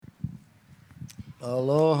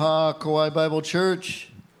Aloha, Kauai Bible Church.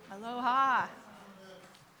 Aloha.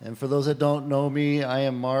 And for those that don't know me, I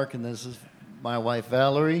am Mark, and this is my wife,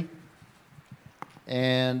 Valerie.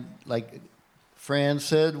 And like Fran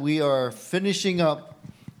said, we are finishing up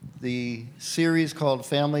the series called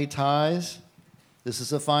Family Ties. This is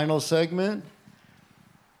the final segment.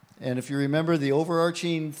 And if you remember, the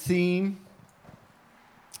overarching theme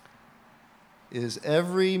is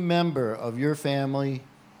every member of your family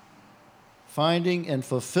finding and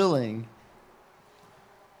fulfilling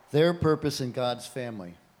their purpose in God's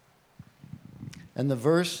family. And the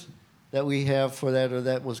verse that we have for that, or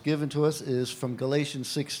that was given to us, is from Galatians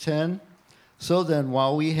 6:10. So then,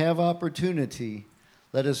 while we have opportunity,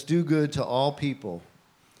 let us do good to all people,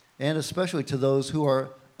 and especially to those who are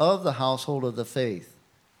of the household of the faith.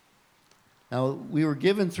 Now, we were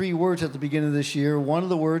given 3 words at the beginning of this year. One of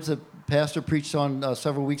the words that Pastor preached on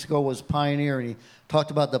several weeks ago was pioneer, and he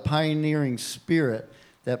talked about the pioneering spirit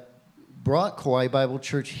that brought Kauai Bible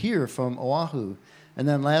Church here from Oahu. And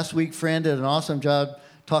then last week, Fran did an awesome job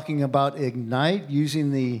talking about Ignite,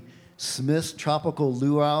 using the Smith's Tropical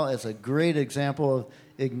Luau as a great example of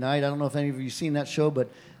Ignite. I don't know if any of you have seen that show, but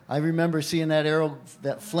I remember seeing that arrow,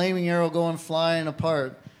 that flaming arrow going flying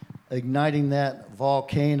apart, igniting that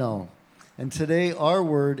volcano. And today, our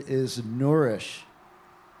word is nourish.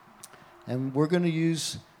 And we're going to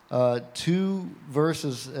use 2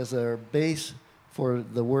 verses as our base for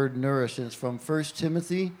the word nourish. And it's from 1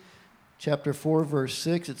 Timothy chapter 4, verse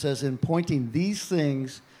 6. It says, in pointing these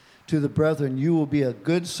things to the brethren, you will be a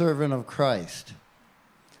good servant of Christ.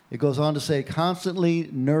 It goes on to say, constantly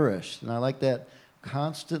nourished. And I like that,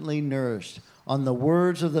 constantly nourished on the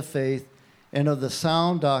words of the faith and of the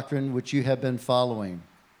sound doctrine which you have been following.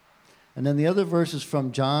 And then the other verse is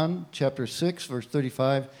from John chapter 6, verse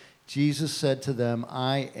 35. Jesus said to them,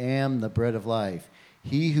 I am the bread of life.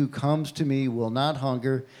 He who comes to me will not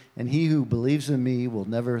hunger, and he who believes in me will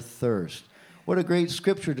never thirst. What a great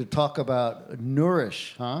scripture to talk about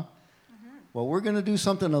nourish, huh? Mm-hmm. Well, we're going to do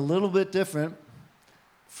something a little bit different,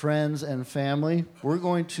 friends and family. We're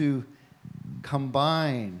going to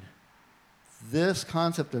combine this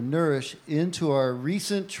concept of nourish into our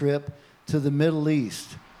recent trip to the Middle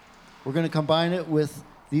East. We're going to combine it with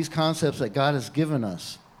these concepts that God has given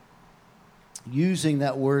us, using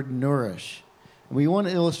that word nourish. And we want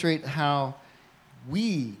to illustrate how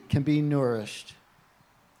we can be nourished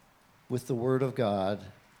with the Word of God,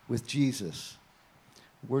 with Jesus.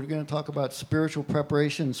 We're going to talk about spiritual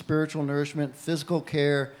preparation, spiritual nourishment, physical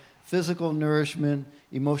care, physical nourishment,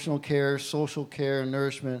 emotional care, social care, and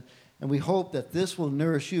nourishment. And we hope that this will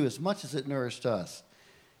nourish you as much as it nourished us.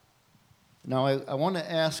 Now, I want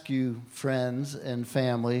to ask you, friends and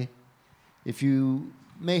family, if you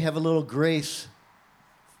may have a little grace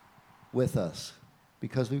with us,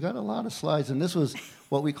 because we've got a lot of slides, and this was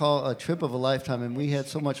what we call a trip of a lifetime, and we had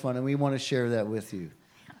so much fun, and we want to share that with you.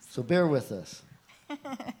 So bear with us.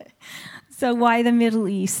 So why the Middle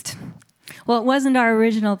East? Well, it wasn't our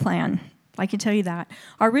original plan. I can tell you that.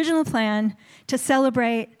 Our original plan to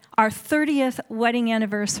celebrate our 30th wedding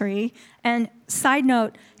anniversary, and side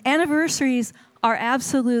note, anniversaries are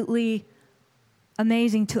absolutely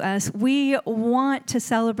amazing to us. We want to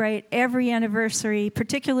celebrate every anniversary,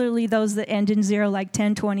 particularly those that end in 0, like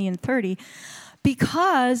 10, 20, and 30,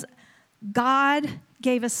 because God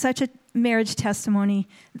gave us such a marriage testimony.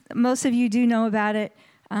 Most of you do know about it.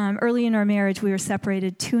 Early in our marriage, we were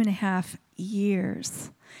separated 2.5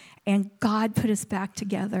 years. And God put us back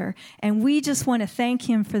together. And we just want to thank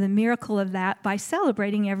him for the miracle of that by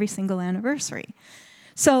celebrating every single anniversary.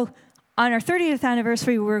 So on our 30th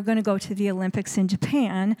anniversary, we were going to go to the Olympics in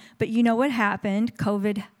Japan. But you know what happened?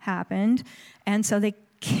 COVID happened. And so they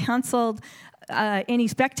canceled any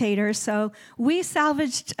spectators. So we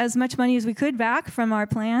salvaged as much money as we could back from our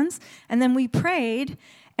plans. And then we prayed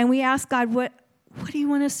and we asked God, what do you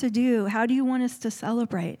want us to do? How do you want us to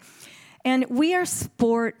celebrate? And we are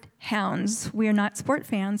sport hounds. We are not sport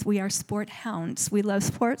fans. We are sport hounds. We love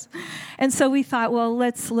sports. And so we thought, well,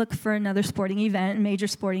 let's look for another sporting event, major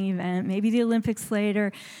sporting event, maybe the Olympics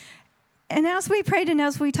later. And as we prayed and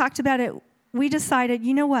as we talked about it, we decided,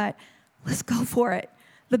 you know what? Let's go for it.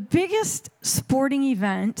 The biggest sporting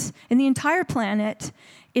event in the entire planet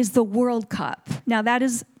is the World Cup. Now, that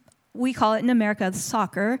is, we call it in America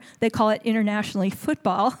soccer. They call it international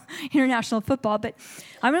football, but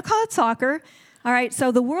I'm going to call it soccer. All right,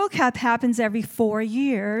 so the World Cup happens every 4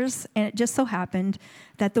 years, and it just so happened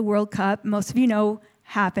that the World Cup, most of you know,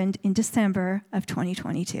 happened in December of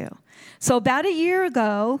 2022. So about a year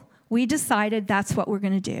ago, we decided that's what we're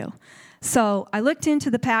going to do. So I looked into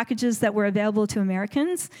the packages that were available to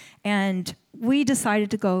Americans, and we decided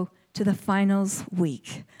to go to the finals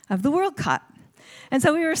week of the World Cup. And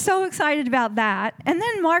so we were so excited about that. And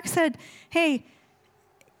then Mark said, hey,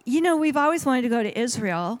 we've always wanted to go to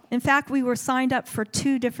Israel. In fact, we were signed up for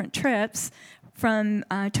 2 different trips from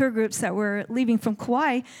tour groups that were leaving from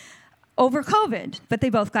Kauai over COVID, but they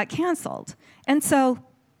both got canceled. And so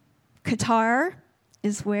Doha,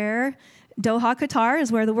 Qatar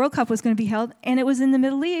is where the World Cup was going to be held, and it was in the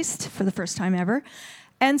Middle East for the first time ever.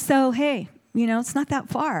 And so, hey, it's not that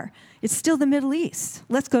far. It's still the Middle East.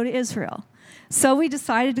 Let's go to Israel. So we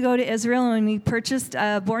decided to go to Israel, and we purchased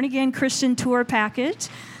a born-again Christian tour package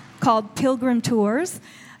called Pilgrim Tours.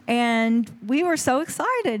 And we were so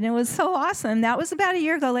excited, and it was so awesome. That was about a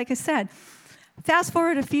year ago, like I said. Fast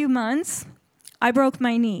forward a few months, I broke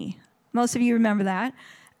my knee. Most of you remember that.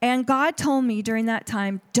 And God told me during that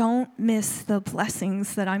time, don't miss the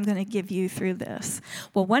blessings that I'm going to give you through this.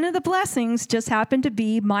 Well, one of the blessings just happened to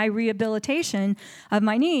be my rehabilitation of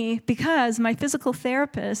my knee, because my physical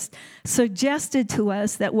therapist suggested to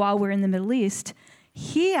us that while we're in the Middle East,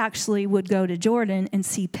 he actually would go to Jordan and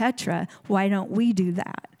see Petra. Why don't we do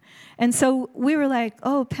that? And so we were like,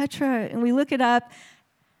 oh, Petra, and we look it up.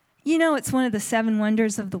 It's one of the 7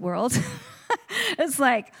 wonders of the world. It's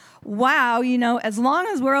like, wow, as long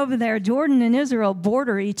as we're over there, Jordan and Israel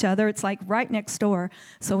border each other. It's like right next door.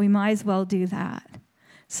 So we might as well do that.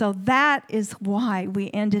 So that is why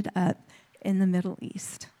we ended up in the Middle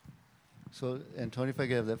East. So, and Tony, if I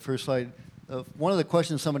could have that first slide. One of the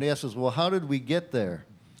questions somebody asked was, well, how did we get there?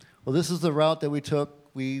 Well, this is the route that we took.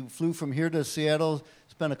 We flew from here to Seattle,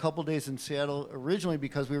 spent a couple days in Seattle originally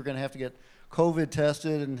because we were going to have to get COVID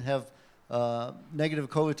tested and have negative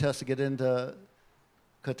COVID tests to get into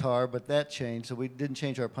Qatar, but that changed, so we didn't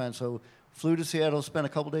change our plan. So flew to Seattle, spent a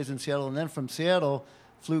couple days in Seattle, and then from Seattle,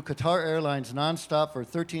 flew Qatar Airlines nonstop for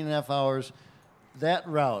 13 and a half hours. That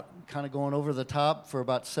route, kind of going over the top for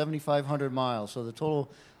about 7,500 miles. So the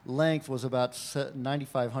total length was about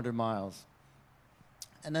 9,500 miles.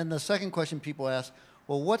 And then the second question people ask,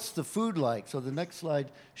 well, what's the food like? So the next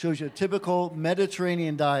slide shows you a typical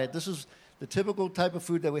Mediterranean diet. This is the typical type of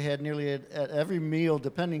food that we had nearly at every meal,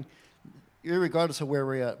 irregardless of where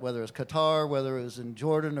we're at, whether it's Qatar, whether it was in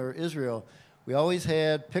Jordan or Israel. We always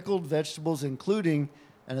had pickled vegetables, including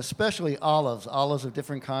and especially olives of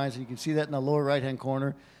different kinds. And you can see that in the lower right-hand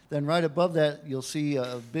corner. Then right above that, you'll see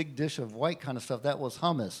a big dish of white kind of stuff. That was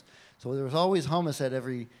hummus. So there was always hummus at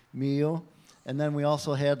every meal. And then we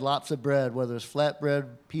also had lots of bread, whether it's flatbread,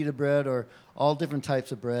 pita bread, or all different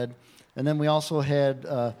types of bread. And then we also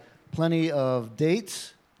had plenty of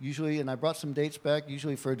dates, usually, and I brought some dates back,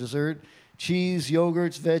 usually for dessert, cheese,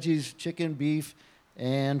 yogurts, veggies, chicken, beef,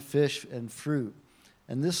 and fish and fruit.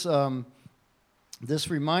 And this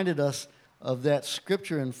reminded us of that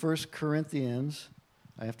scripture in 1 Corinthians.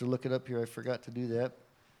 I have to look it up here. I forgot to do that.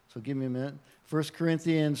 So give me a minute. 1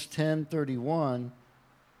 Corinthians 10:31.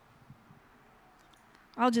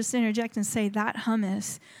 I'll just interject and say that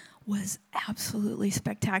hummus was absolutely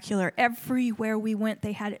spectacular. Everywhere we went,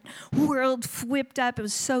 they had it whirled, whipped up. It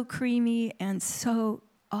was so creamy and so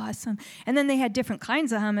awesome. And then they had different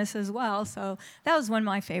kinds of hummus as well. So that was one of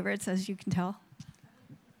my favorites, as you can tell.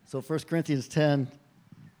 So 1 Corinthians 10,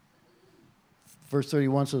 verse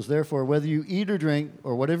 31 says, therefore, whether you eat or drink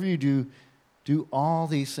or whatever you do, do all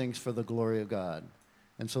these things for the glory of God.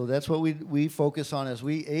 And so that's what we focus on. As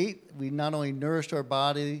we ate, we not only nourished our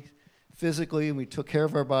body physically, and we took care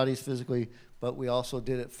of our bodies physically, but we also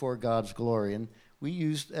did it for God's glory. And we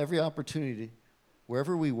used every opportunity,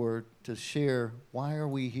 wherever we were, to share, why are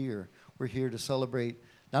we here? We're here to celebrate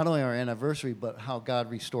not only our anniversary, but how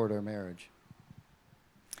God restored our marriage.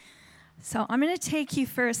 So I'm going to take you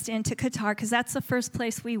first into Qatar, because that's the first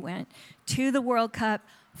place we went, to the World Cup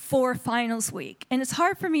for finals week. And it's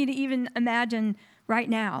hard for me to even imagine right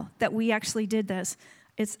now that we actually did this.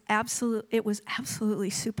 It was absolutely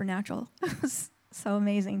supernatural. It was so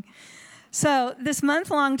amazing. So this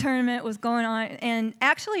month-long tournament was going on, and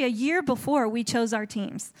actually a year before we chose our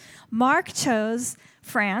teams. Mark chose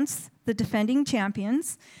France, the defending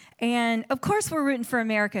champions, and of course we're rooting for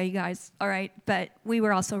America, you guys, all right? But we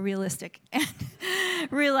were also realistic and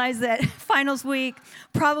realized that finals week,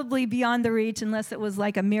 probably beyond the reach unless it was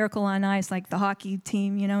like a miracle on ice, like the hockey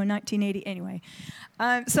team, in 1980. Anyway,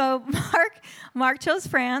 so Mark chose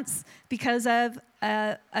France because of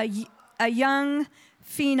a young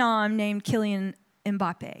phenom named Kylian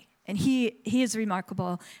Mbappe. And he is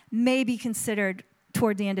remarkable, may be considered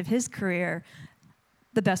toward the end of his career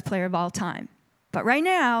the best player of all time. But right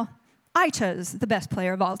now, I chose the best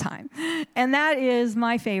player of all time. And that is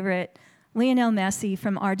my favorite, Lionel Messi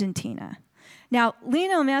from Argentina. Now,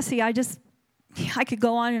 Lionel Messi, I could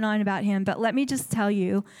go on and on about him, but let me just tell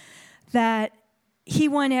you, that he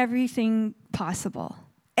won everything possible,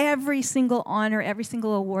 every single honor, every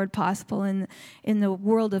single award possible in the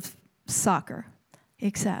world of soccer,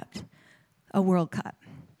 except a World Cup.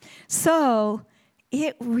 So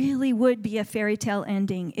it really would be a fairy tale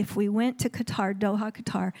ending if we went to Qatar, Doha,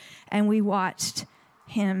 Qatar, and we watched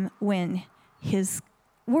him win his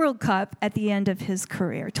World Cup at the end of his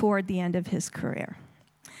career, toward the end of his career.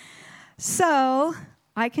 So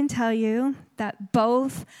I can tell you that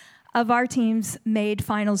both of our teams made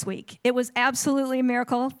finals week. It was absolutely a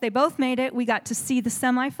miracle. They both made it. We got to see the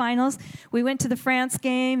semifinals. We went to the France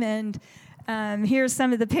game, and here's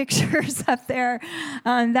some of the pictures up there.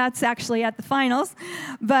 That's actually at the finals.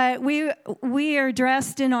 But we are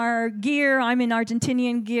dressed in our gear. I'm in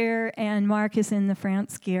Argentinian gear, and Mark is in the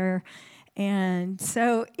France gear. And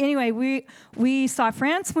so anyway, we saw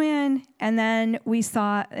France win, and then we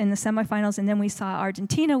saw in the semifinals, and then we saw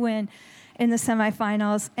Argentina win in the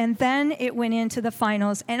semifinals, and then it went into the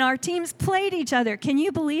finals, and our teams played each other. Can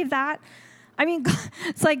you believe that? I mean,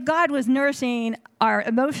 it's like God was nourishing our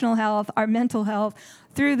emotional health, our mental health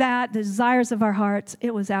through that, the desires of our hearts.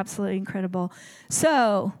 It was absolutely incredible.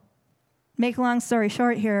 So, make a long story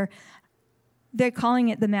short here, they're calling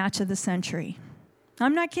it the match of the century.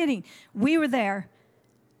 I'm not kidding. We were there.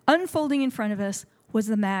 Unfolding in front of us was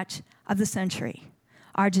the match of the century.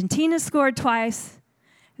 Argentina scored twice.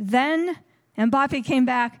 Then Mbappe came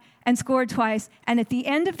back and scored twice. And at the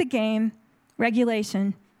end of the game,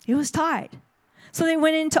 regulation, it was tied. So they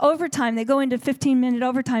went into overtime. They go into 15-minute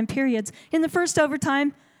overtime periods. In the first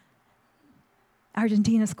overtime,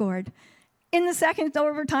 Argentina scored. In the second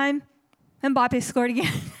overtime, Mbappe scored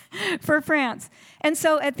again for France. And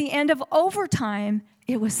so at the end of overtime,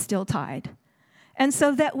 it was still tied. And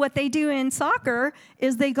so that what they do in soccer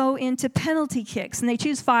is they go into penalty kicks, and they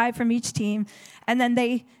choose 5 from each team, and then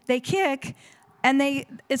they kick, and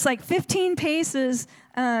it's like 15 paces,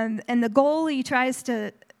 and the goalie tries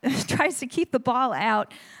to keep the ball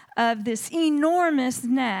out of this enormous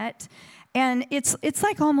net, and it's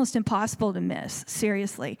like almost impossible to miss,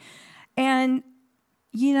 seriously. And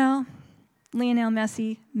Lionel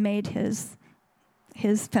Messi made his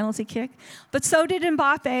penalty kick, but so did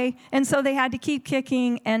Mbappe, and so they had to keep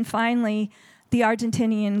kicking, and finally the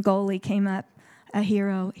Argentinian goalie came up, a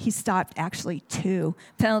hero. He stopped actually 2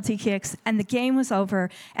 penalty kicks, and the game was over,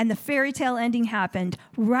 and the fairy tale ending happened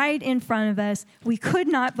right in front of us. We could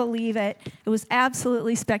not believe it. It was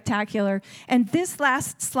absolutely spectacular. And this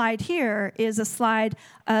last slide here is a slide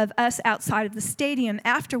of us outside of the stadium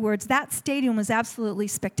afterwards. That stadium was absolutely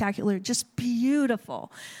spectacular, just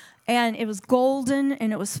beautiful. And it was golden,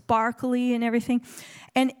 and it was sparkly and everything.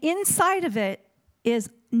 And inside of it is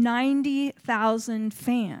 90,000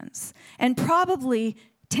 fans, and probably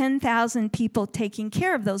 10,000 people taking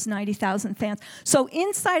care of those 90,000 fans. So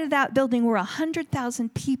inside of that building were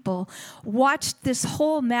 100,000 people, watched this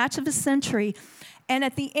whole match of the century, and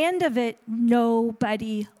at the end of it,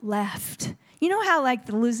 nobody left. You know how, like,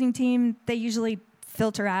 the losing team, they usually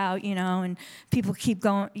filter out, and people keep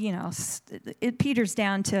going, it peters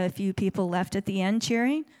down to a few people left at the end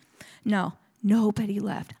cheering? No, nobody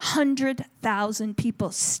left. 100,000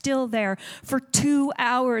 people still there for 2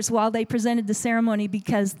 hours while they presented the ceremony,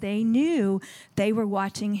 because they knew they were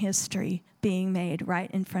watching history being made right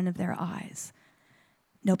in front of their eyes.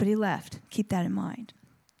 Nobody left. Keep that in mind.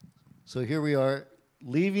 So here we are,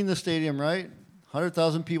 leaving the stadium, right?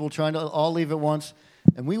 100,000 people trying to all leave at once.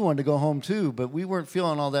 And we wanted to go home too, but we weren't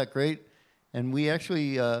feeling all that great. And we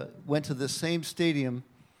actually went to the same stadium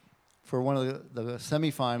for one of the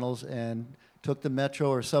semifinals and took the metro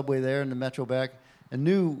or subway there and the metro back, and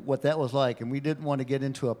knew what that was like. And we didn't want to get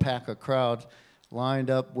into a pack of crowds lined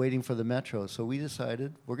up waiting for the metro. So we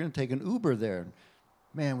decided we're going to take an Uber there.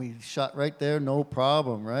 Man, we shot right there, no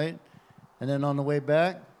problem, right? And then on the way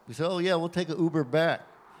back, we said, oh yeah, we'll take an Uber back.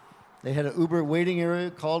 They had an Uber waiting area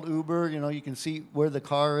called Uber. You can see where the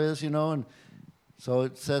car is, and so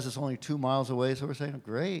it says it's only 2 miles away. So we're saying,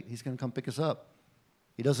 great, he's going to come pick us up.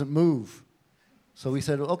 He doesn't move. So we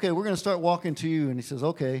said, okay, we're going to start walking to you. And he says,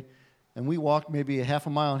 okay. And we walked maybe a half a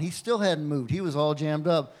mile, and he still hadn't moved. He was all jammed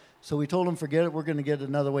up. So we told him, forget it, we're going to get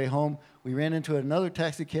another way home. We ran into another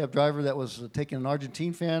taxi cab driver that was taking an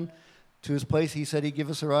Argentine fan to his place. He said he'd give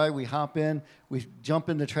us a ride. We hop in, we jump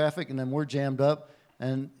into traffic, and then we're jammed up.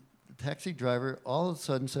 And taxi driver all of a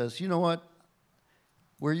sudden says, you know what,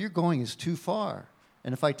 where you're going is too far,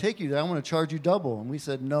 and if I take you there, I'm going to charge you double. And we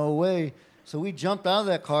said, no way. So we jumped out of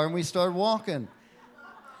that car and we started walking.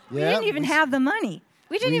 We didn't even have the money.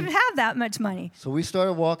 We didn't even have that much money. So we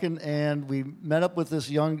started walking, and we met up with this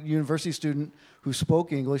young university student who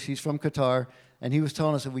spoke English. He's from Qatar, And he was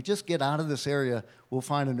telling us if we just get out of this area, we'll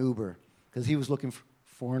find an Uber, because he was looking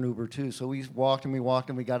for an Uber too. So we walked and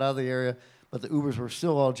we got out of the area, but the Ubers were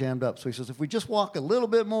still all jammed up. So he says, if we just walk a little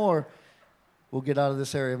bit more, we'll get out of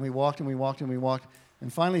this area. And we walked and we walked and we walked.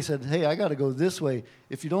 And finally he said, hey, I got to go this way.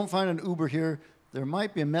 If you don't find an Uber here, there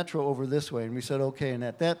might be a metro over this way. And we said, okay. And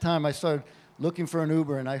at that time, I started looking for an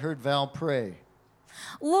Uber, and I heard Val pray.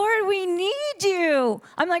 Lord, we need you.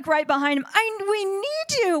 I'm like right behind him. We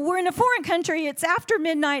need you. We're in a foreign country. It's after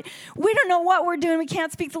midnight. We don't know what we're doing. We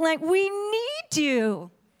can't speak the language. We need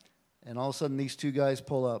you. And all of a sudden, these two guys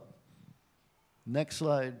pull up. Next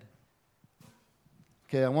slide.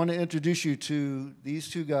 Okay, I want to introduce you to these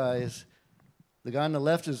two guys. The guy on the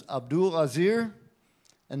left is Abdul Azir,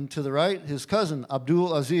 and to the right, his cousin, Abdul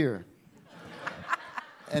Azir.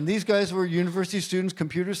 And these guys were university students,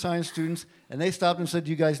 computer science students, and they stopped and said,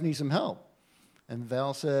 you guys need some help. And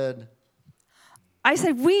Val said, I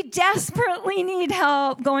said, we desperately need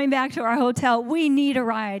help going back to our hotel. We need a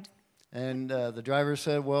ride. And the driver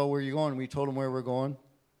said, well, where are you going? We told him where we're going.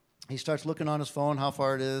 He starts looking on his phone, how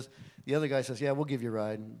far it is. The other guy says, yeah, we'll give you a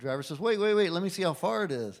ride. And the driver says, wait, let me see how far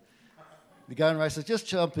it is. The guy on the right says, just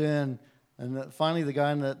jump in. And finally, the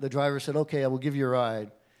guy on the driver said, okay, I will give you a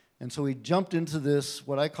ride. And so we jumped into this,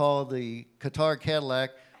 what I call the Qatar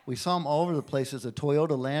Cadillac. We saw them all over the place. It's a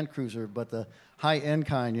Toyota Land Cruiser, but the high-end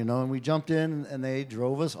kind, And we jumped in, and they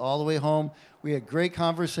drove us all the way home. We had great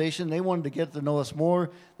conversation. They wanted to get to know us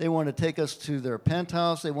more. They wanted to take us to their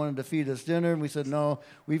penthouse. They wanted to feed us dinner. And we said, no,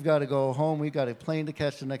 we've got to go home. We've got a plane to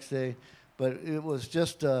catch the next day. But it was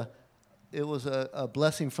just a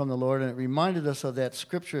blessing from the Lord. And it reminded us of that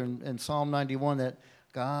scripture in Psalm 91 that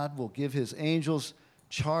God will give his angels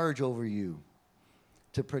charge over you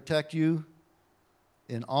to protect you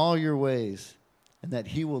in all your ways, and that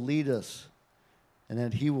he will lead us and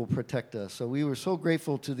that he will protect us. So we were so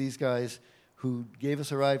grateful to these guys who gave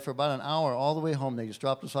us a ride for about an hour all the way home. They just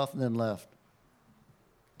dropped us off and then left.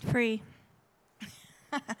 Free.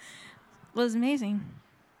 It was amazing.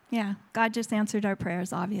 Yeah, God just answered our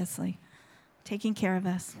prayers, obviously, taking care of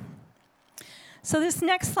us. So this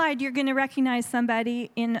next slide, you're going to recognize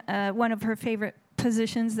somebody in one of her favorite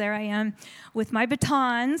positions. There I am with my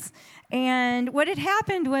batons. And what had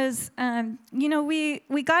happened was,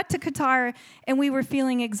 we got to Qatar and we were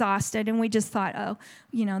feeling exhausted, and we just thought,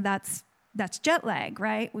 that's jet lag,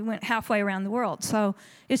 right? We went halfway around the world. So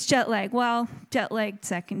it's jet lag. Well, jet lag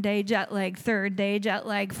second day, jet lag third day, jet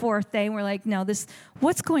lag fourth day. And we're like, no,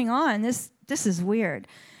 what's going on? This is weird.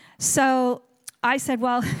 So I said,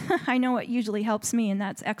 well, I know what usually helps me, and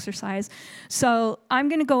that's exercise. So I'm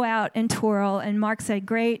going to go out and twirl. And Mark said,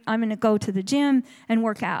 great, I'm going to go to the gym and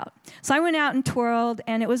work out. So I went out and twirled,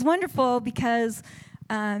 and it was wonderful because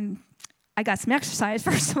I got some exercise,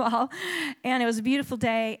 first of all, and it was a beautiful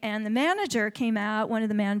day. And the manager came out, one of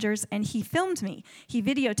the managers, and he filmed me. He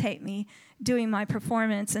videotaped me doing my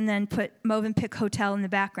performance and then put Movenpick Hotel in the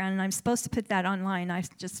background. And I'm supposed to put that online, I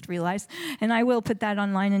just realized. And I will put that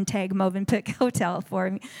online and tag Movenpick Hotel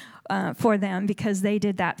for them because they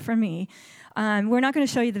did that for me. We're not going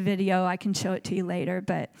to show you the video. I can show it to you later.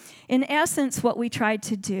 But in essence, what we tried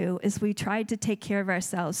to do is we tried to take care of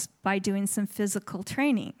ourselves by doing some physical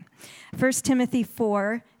training. 1 Timothy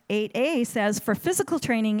 4:8a says, for physical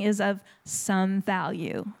training is of some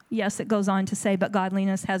value. Yes, it goes on to say, but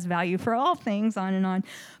godliness has value for all things, on and on.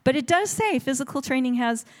 But it does say physical training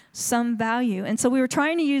has some value. And so we were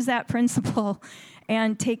trying to use that principle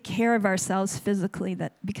and take care of ourselves physically,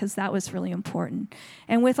 because that was really important.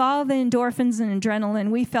 And with all the endorphins and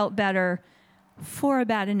adrenaline, we felt better for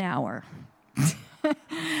about an hour.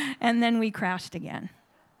 And then we crashed again.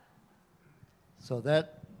 So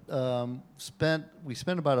that we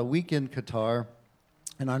spent about a week in Qatar,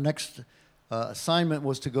 and our next assignment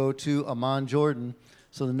was to go to Amman, Jordan.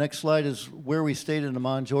 So the next slide is where we stayed in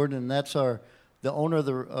Amman, Jordan, and that's the owner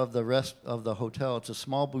of the rest of the hotel. It's a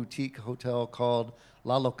small boutique hotel called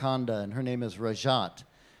La Locanda, and her name is Rajat.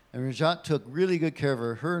 And Rajat took really good care of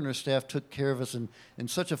her. Her and her staff took care of us in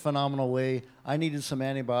such a phenomenal way. I needed some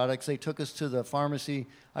antibiotics. They took us to the pharmacy.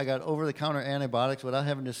 I got over-the-counter antibiotics without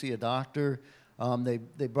having to see a doctor.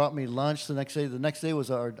 They brought me lunch the next day. The next day was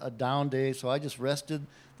a down day, so I just rested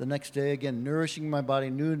the next day, again, nourishing my body,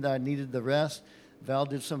 knew that I needed the rest. Val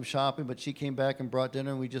did some shopping, but she came back and brought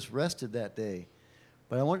dinner, and we just rested that day.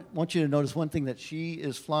 But I want you to notice one thing, that she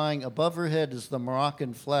is flying above her head is the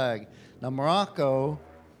Moroccan flag. Now, Morocco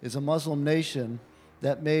is a Muslim nation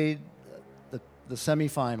that made the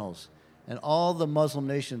semifinals. And all the Muslim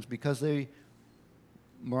nations, because they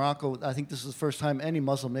Morocco, I think this is the first time any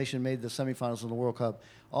Muslim nation made the semifinals in the World Cup.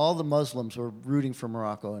 All the Muslims were rooting for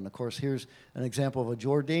Morocco. And, of course, here's an example of a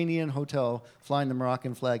Jordanian hotel flying the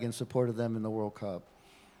Moroccan flag in support of them in the World Cup.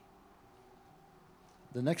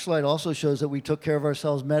 The next slide also shows that we took care of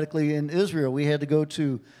ourselves medically in Israel. We had to go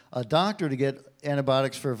to a doctor to get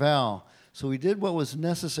antibiotics for Val. So we did what was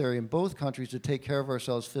necessary in both countries to take care of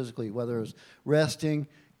ourselves physically, whether it was resting,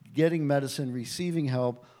 getting medicine, receiving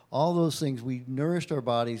help, all those things. We nourished our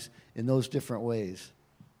bodies in those different ways.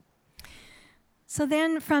 So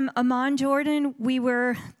then from Amman, Jordan, we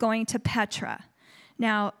were going to Petra.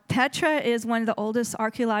 Now, Petra is one of the oldest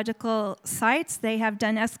archaeological sites. They have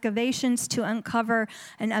done excavations to uncover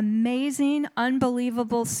an amazing,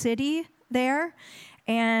 unbelievable city there.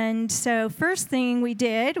 And so first thing we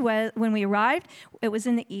did was, when we arrived, it was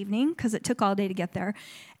in the evening because it took all day to get there,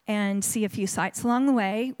 and see a few sites along the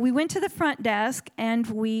way. We went to the front desk and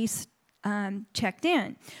we checked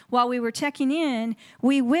in. While we were checking in,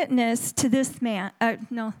 we witnessed to this man,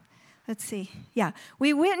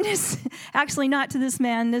 we witnessed, actually not to this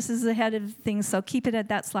man, this is the head of things, so keep it at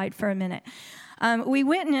that slide for a minute. We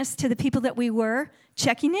witnessed to the people that we were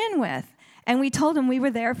checking in with. And we told them we were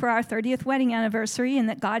there for our 30th wedding anniversary and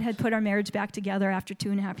that God had put our marriage back together after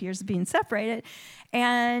 2.5 years of being separated.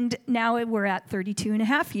 And now we're at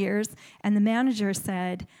 32.5 years. And the manager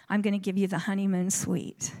said, I'm going to give you the honeymoon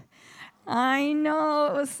suite. I know,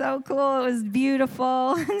 it was so cool. It was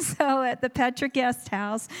beautiful. And so at the Petra Guest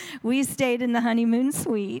House, we stayed in the honeymoon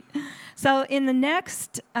suite. So in the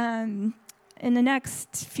next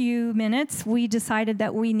few minutes, we decided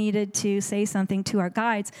that we needed to say something to our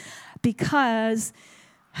guides because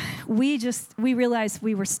we realized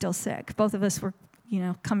we were still sick. Both of us were,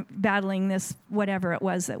 battling this, whatever it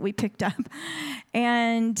was that we picked up.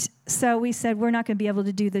 And so we said, we're not going to be able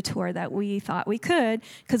to do the tour that we thought we could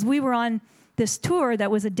because we were on this tour that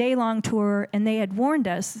was a day-long tour, and they had warned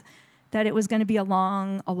us that it was going to be a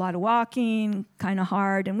lot of walking, kind of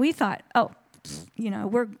hard. And we thought,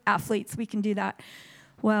 we're athletes, we can do that.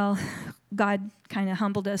 Well, God kind of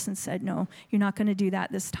humbled us and said, no, you're not going to do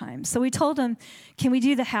that this time. So we told them, can we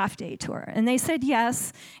do the half-day tour? And they said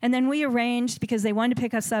yes. And then we arranged, because they wanted to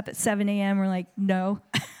pick us up at 7 a.m. We're like, no,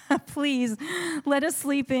 please, let us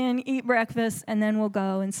sleep in, eat breakfast, and then we'll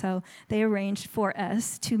go. And so they arranged for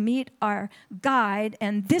us to meet our guide.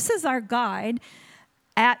 And this is our guide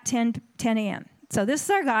at 10 a.m. So this is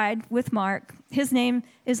our guide with Mark. His name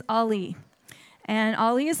is Ali. And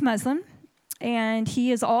Ali is Muslim, and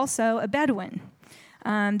he is also a Bedouin.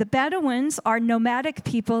 The Bedouins are nomadic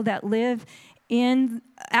people that live in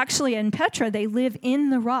Petra, they live in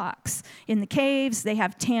the rocks, in the caves. They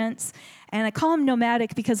have tents. And I call them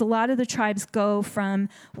nomadic because a lot of the tribes go from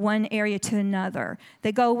one area to another.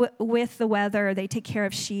 They go with the weather. They take care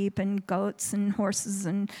of sheep and goats and horses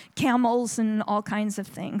and camels and all kinds of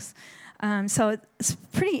things. So it's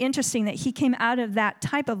pretty interesting that he came out of that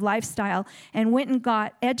type of lifestyle and went and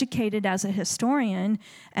got educated as a historian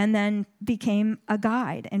and then became a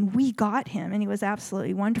guide. And we got him, and he was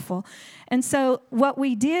absolutely wonderful. And so what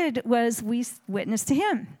we did was we witnessed to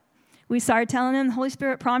him. We started telling him, the Holy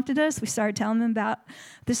Spirit prompted us. We started telling him about,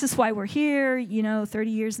 this is why we're here,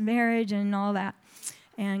 30 years of marriage and all that.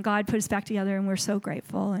 And God put us back together, and we're so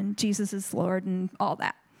grateful. And Jesus is Lord and all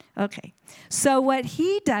that. Okay, so what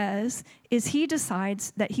he does is he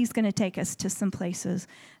decides that he's going to take us to some places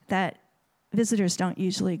that visitors don't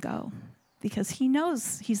usually go, because he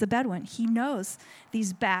knows, he's a Bedouin. He knows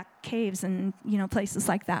these back caves and, places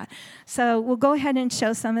like that. So we'll go ahead and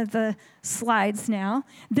show some of the slides now.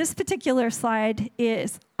 This particular slide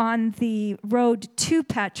is on the road to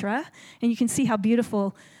Petra, and you can see how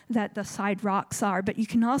beautiful that the side rocks are, but you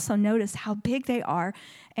can also notice how big they are,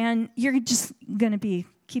 and you're just going to be,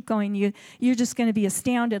 keep going, you're just going to be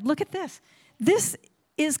astounded. Look at this. This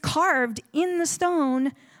is carved in the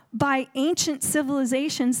stone by ancient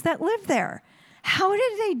civilizations that lived there. How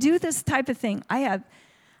did they do this type of thing? I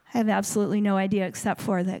have absolutely no idea, except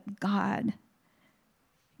for that God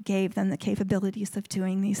gave them the capabilities of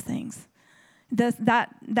doing these things.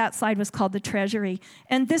 That slide was called the treasury.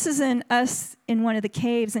 And this is us in one of the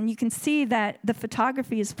caves, and you can see that the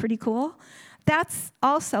photography is pretty cool. That's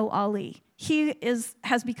also Ali. He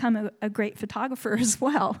has become a great photographer as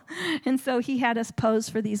well. And so he had us pose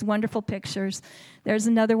for these wonderful pictures. There's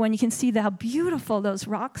another one. You can see how beautiful those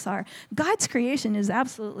rocks are. God's creation is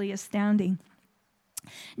absolutely astounding.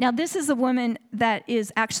 Now, this is a woman that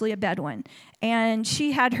is actually a Bedouin. And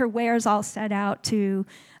she had her wares all set out to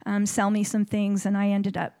sell me some things, and I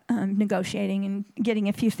ended up negotiating and getting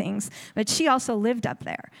a few things. But she also lived up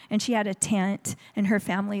there, and she had a tent, and her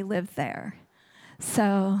family lived there.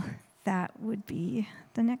 So that would be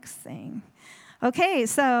the next thing. Okay,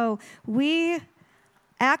 so we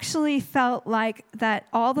actually felt like that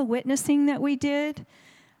all the witnessing that we did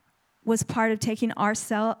was part of taking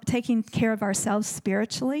care of ourselves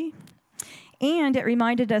spiritually. And it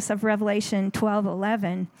reminded us of Revelation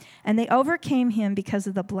 12:11. And they overcame him because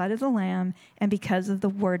of the blood of the Lamb and because of the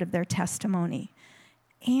word of their testimony.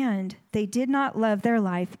 And they did not love their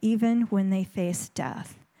life even when they faced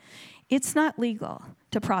death. It's not legal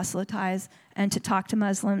to proselytize and to talk to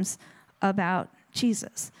Muslims about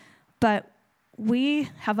Jesus. But we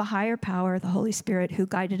have a higher power, the Holy Spirit, who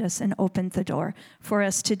guided us and opened the door for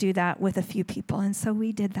us to do that with a few people. And so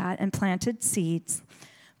we did that and planted seeds.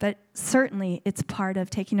 But certainly it's part of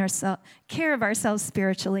taking care of ourselves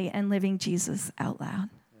spiritually and living Jesus out loud.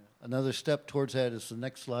 Another step towards that is the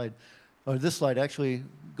next slide. Or this slide, actually,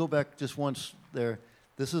 go back just once there.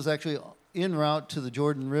 This is actually en route to the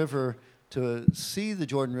Jordan River, to see the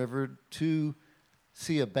Jordan River, to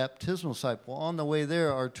see a baptismal site. Well, on the way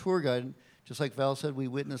there, our tour guide, just like Val said, we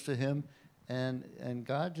witnessed to him. And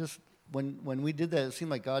God just, when we did that, it seemed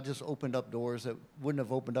like God just opened up doors that wouldn't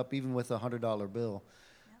have opened up even with a $100 bill.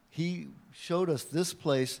 He showed us this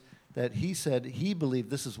place that he said he believed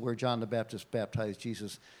this is where John the Baptist baptized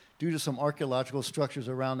Jesus. Due to some archaeological structures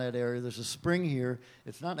around that area, there's a spring here.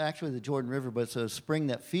 It's not actually the Jordan River, but it's a spring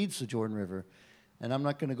that feeds the Jordan River. And I'm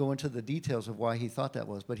not going to go into the details of why he thought that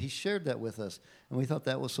was, but he shared that with us, and we thought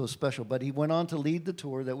that was so special. But he went on to lead the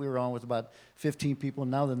tour that we were on with about 15 people.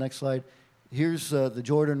 Now the next slide. Here's the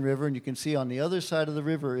Jordan River, and you can see on the other side of the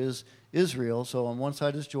river is Israel. So on one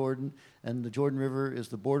side is Jordan, and the Jordan River is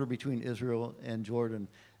the border between Israel and Jordan.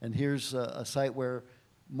 And here's a site where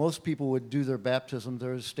most people would do their baptism.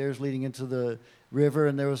 There's stairs leading into the river,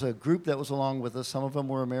 and there was a group that was along with us. Some of them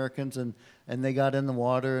were Americans, and they got in the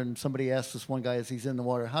water, and somebody asked this one guy as he's in the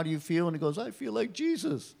water, "How do you feel?" And he goes, "I feel like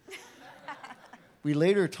Jesus." We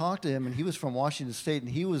later talked to him, and he was from Washington State,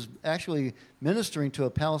 and he was actually ministering to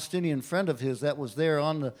a Palestinian friend of his that was there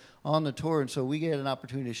on the tour, and so we had an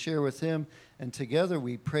opportunity to share with him, and together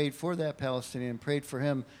we prayed for that Palestinian, prayed for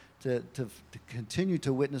him to continue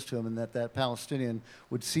to witness to him, and that Palestinian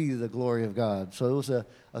would see the glory of God. So it was a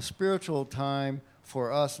spiritual time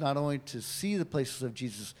for us, not only to see the places of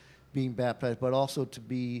Jesus being baptized, but also to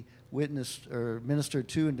be witnessed or ministered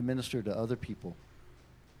to and to minister to other people.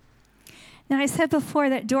 Now, I said before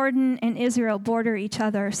that Jordan and Israel border each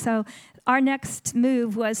other, so our next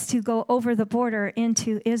move was to go over the border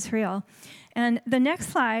into Israel. And the next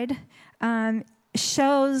slide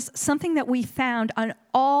shows something that we found on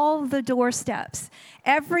all the doorsteps,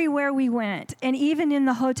 everywhere we went, and even in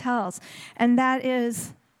the hotels, and that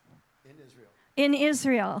is in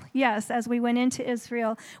Israel. Yes, as we went into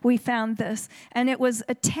Israel, we found this, and it was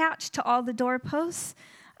attached to all the doorposts.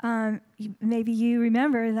 Maybe you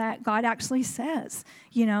remember that God actually says,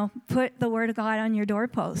 put the word of God on your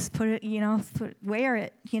doorpost. Put it, wear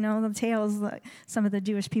it. The tails. Some of the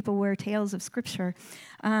Jewish people wear tails of Scripture,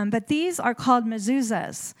 but these are called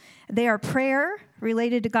mezuzahs. They are prayer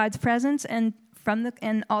related to God's presence, and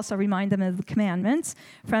also remind them of the commandments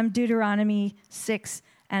from Deuteronomy 6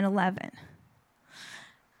 and 11.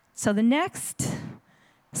 So the next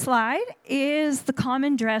slide is the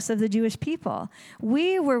common dress of the Jewish people.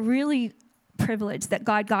 We were really privileged that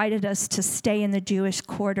God guided us to stay in the Jewish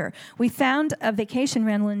quarter. We found a vacation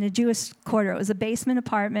rental in the Jewish quarter. It was a basement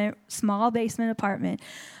apartment, small basement apartment.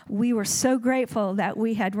 We were so grateful that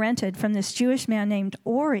we had rented from this Jewish man named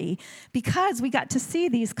Ori because we got to see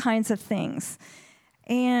these kinds of things.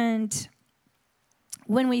 And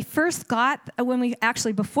before we first got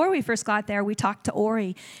there, we talked to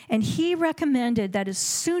Ori, and he recommended that as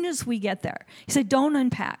soon as we get there, he said, don't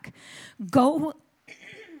unpack. Go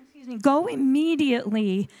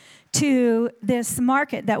immediately to this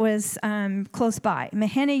market that was close by,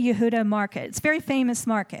 Mahane Yehuda Market. It's a very famous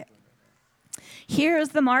market. Here's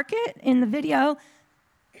the market in the video.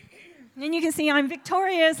 And you can see I'm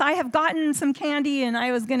victorious. I have gotten some candy, and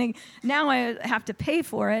now I have to pay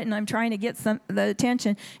for it, and I'm trying to get the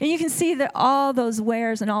attention. And you can see that all those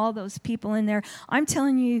wares and all those people in there. I'm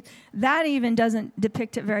telling you, that even doesn't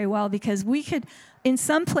depict it very well, because in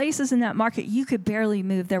some places in that market, you could barely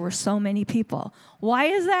move. There were so many people. Why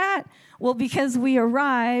is that? Well, because we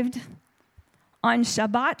arrived on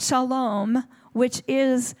Shabbat Shalom, which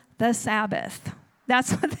is the Sabbath.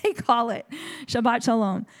 That's what they call it, Shabbat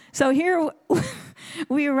Shalom. So here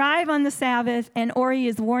we arrive on the Sabbath, and Ori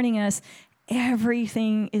is warning us,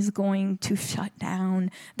 everything is going to shut down.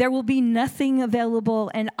 There will be nothing available,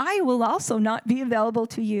 and I will also not be available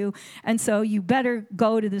to you. And so you better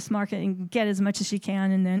go to this market and get as much as you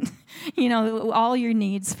can, and then, all your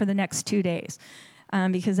needs for the next 2 days.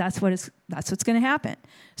 because that's what's going to happen.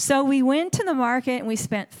 So we went to the market and we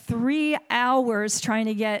spent 3 hours trying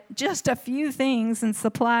to get just a few things and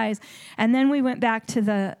supplies. And then we went back to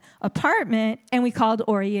the apartment and we called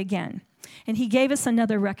Ori again. And he gave us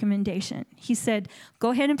another recommendation. He said,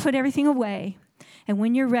 go ahead and put everything away. And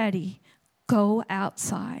when you're ready, go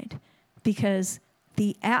outside because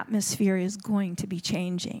the atmosphere is going to be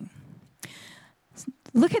changing.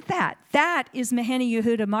 Look at that. That is Mahane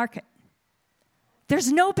Yehuda Market.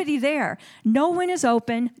 There's nobody there. No one is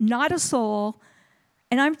open, not a soul.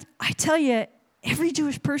 And I tell you, every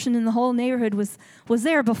Jewish person in the whole neighborhood was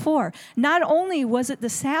there before. Not only was it the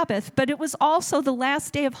Sabbath, but it was also the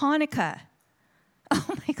last day of Hanukkah. Oh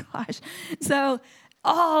my gosh. So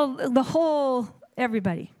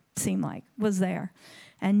everybody seemed like was there.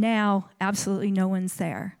 And now absolutely no one's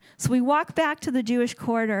there. So we walk back to the Jewish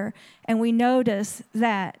quarter and we notice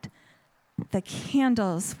that the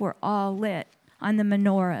candles were all lit on the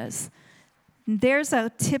menorahs. There's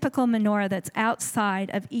a typical menorah that's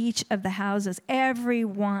outside of each of the houses.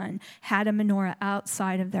 Everyone had a menorah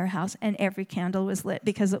outside of their house, and every candle was lit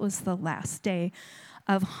because it was the last day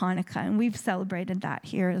of Hanukkah, and we've celebrated that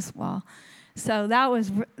here as well. So that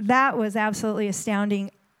was absolutely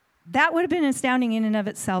astounding. That would have been astounding in and of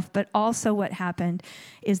itself, but also what happened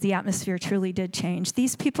is the atmosphere truly did change.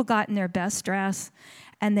 These people got in their best dress,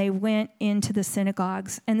 and they went into the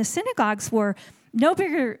synagogues. And the synagogues were no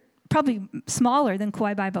bigger, probably smaller than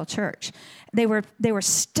Kauai Bible Church. They were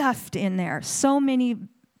stuffed in there. So many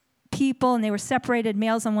people, and they were separated,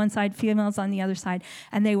 males on one side, females on the other side.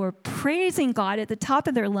 And they were praising God at the top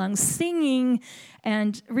of their lungs, singing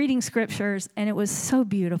and reading scriptures. And it was so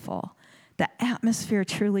beautiful. The atmosphere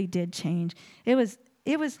truly did change. It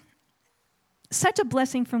was such a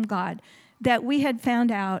blessing from God that we had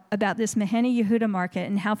found out about this Mahane Yehuda Market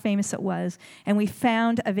and how famous it was, and we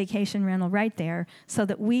found a vacation rental right there so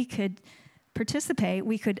that we could participate.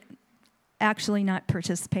 We could actually not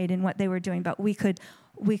participate in what they were doing, but we could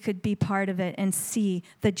be part of it and see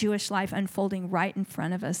the Jewish life unfolding right in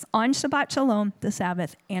front of us on Shabbat Shalom, the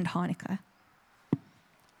Sabbath, and Hanukkah.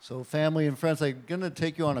 So family and friends, I'm going to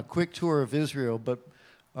take you on a quick tour of Israel, but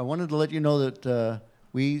I wanted to let you know that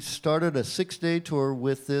we started a 6-day tour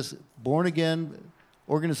with this born-again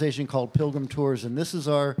organization called Pilgrim Tours, and this is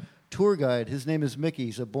our tour guide. His name is Mickey.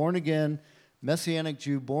 He's a born-again Messianic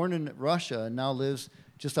Jew born in Russia and now lives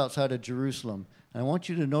just outside of Jerusalem. And I want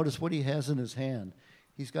you to notice what he has in his hand.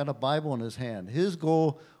 He's got a Bible in his hand. His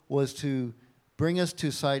goal was to bring us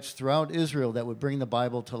to sites throughout Israel that would bring the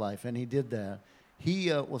Bible to life, and he did that.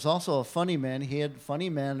 He was also a funny man. He had funny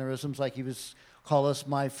mannerisms, like he would call us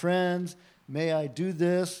my friends. May I do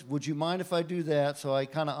this? Would you mind if I do that? So I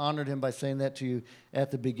kind of honored him by saying that to you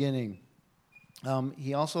at the beginning.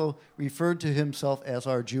 He also referred to himself as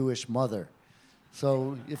our Jewish mother.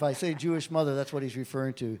 So if I say Jewish mother, that's what he's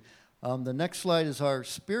referring to. The next slide is our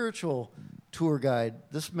spiritual tour guide.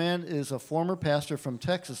 This man is a former pastor from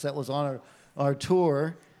Texas that was on our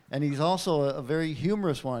tour, and he's also a very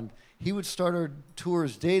humorous one. He would start our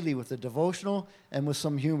tours daily with a devotional and with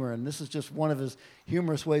some humor, and this is just one of his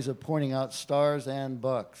humorous ways of pointing out stars and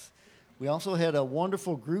bucks. We also had a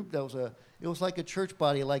wonderful group that was like a church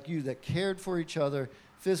body like you that cared for each other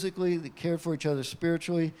physically, that cared for each other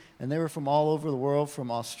spiritually, and they were from all over the world, from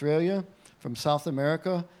Australia, from South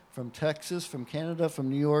America, from Texas, from Canada, from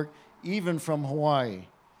New York, even from Hawaii.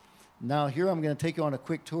 Now here I'm going to take you on a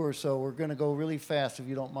quick tour, so we're going to go really fast if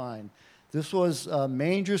you don't mind. This was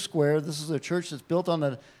Manger Square. This is a church that's built on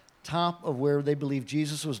the top of where they believe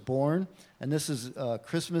Jesus was born. And this is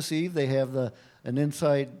Christmas Eve. They have an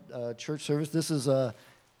inside church service. This is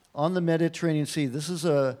on the Mediterranean Sea. This is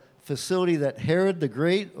a facility that Herod the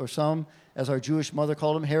Great, or some, as our Jewish mother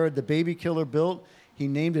called him, Herod the baby killer, built. He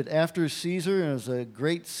named it after Caesar, and it was a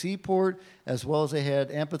great seaport, as well as they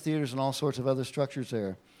had amphitheaters and all sorts of other structures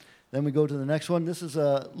there. Then we go to the next one. This is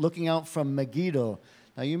looking out from Megiddo.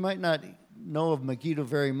 Now, you might not know of Megiddo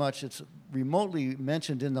very much. It's remotely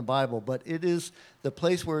mentioned in the Bible, but it is the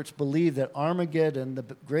place where it's believed that Armageddon, the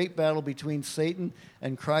great battle between Satan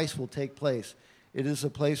and Christ, will take place. It is a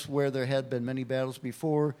place where there had been many battles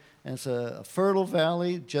before, and it's a fertile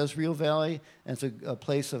valley, Jezreel Valley, and it's a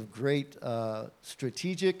place of great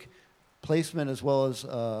strategic placement as well as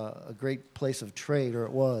a great place of trade, or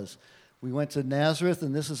it was. We went to Nazareth,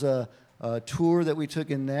 and this is a tour that we took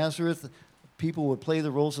in Nazareth. People would play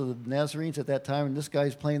the roles of the Nazarenes at that time, and this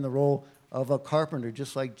guy's playing the role of a carpenter,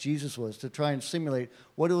 just like Jesus was, to try and simulate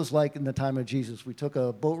what it was like in the time of Jesus. We took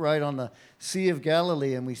a boat ride on the Sea of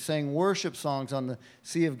Galilee, and we sang worship songs on the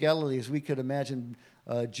Sea of Galilee as we could imagine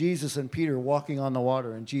Jesus and Peter walking on the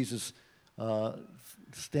water, and Jesus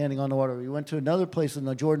standing on the water. We went to another place in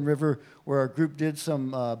the Jordan River where our group did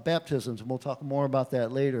some baptisms, and we'll talk more about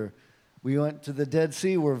that later. We went to the Dead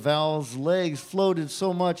Sea where Val's legs floated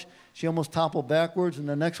so much she almost toppled backwards. And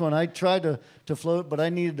the next one, I tried to float, but I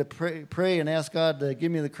needed to pray and ask God to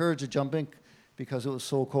give me the courage to jump in because it was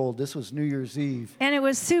so cold. This was New Year's Eve. And it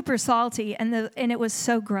was super salty, and it was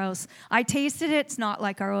so gross. I tasted it. It's not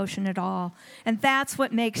like our ocean at all. And that's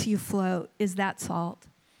what makes you float, is that salt.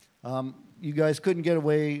 You guys couldn't get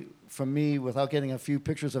away from me without getting a few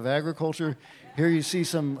pictures of agriculture. Here you see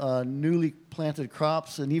some newly planted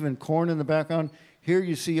crops and even corn in the background. Here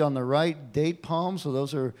you see on the right date palms, so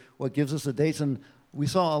those are what gives us the dates. And we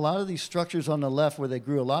saw a lot of these structures on the left where they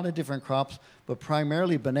grew a lot of different crops, but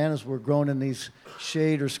primarily bananas were grown in these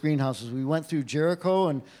shade or screen houses. We went through Jericho,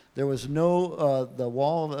 and there was no, the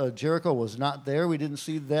wall of Jericho was not there. We didn't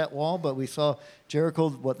see that wall, but we saw Jericho,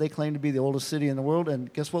 what they claim to be the oldest city in the world.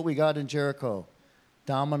 And guess what we got in Jericho?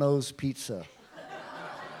 Domino's Pizza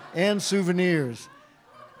and souvenirs.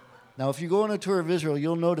 Now, if you go on a tour of Israel,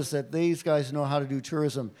 you'll notice that these guys know how to do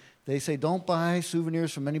tourism. They say, don't buy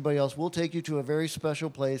souvenirs from anybody else. We'll take you to a very special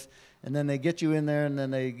place. And then they get you in there, and then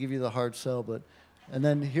they give you the hard sell. And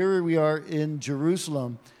then here we are in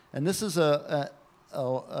Jerusalem. And this is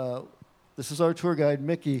this is our tour guide,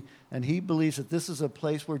 Mickey, and he believes that this is a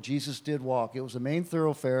place where Jesus did walk. It was a main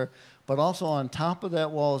thoroughfare, but also on top of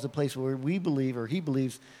that wall is a place where we believe, or he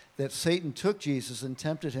believes, that Satan took Jesus and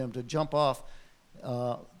tempted him to jump off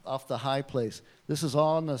the high place. This is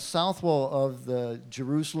on the south wall of the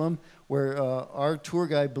Jerusalem, where our tour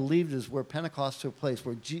guide believed is where Pentecost took place,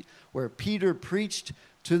 where Peter preached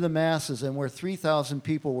to the masses and where 3,000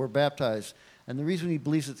 people were baptized. And the reason he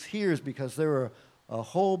believes it's here is because there were a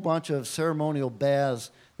whole bunch of ceremonial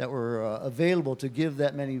baths that were available to give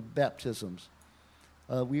that many baptisms.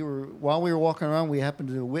 While we were walking around, we happened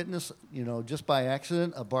to witness, just by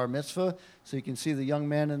accident, a bar mitzvah. So you can see the young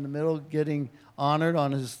man in the middle getting honored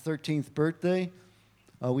on his 13th birthday.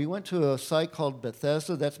 We went to a site called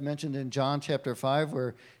Bethesda that's mentioned in John chapter 5,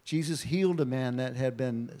 where Jesus healed a man that had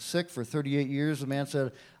been sick for 38 years. The man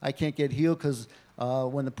said, I can't get healed because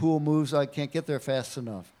when the pool moves, I can't get there fast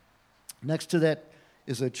enough. Next to that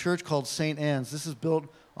is a church called St. Anne's. This is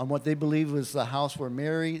built on what they believe was the house where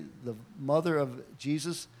Mary, the mother of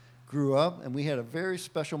Jesus, grew up, and we had a very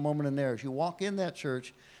special moment in there. If you walk in that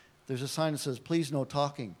church, there's a sign that says, please no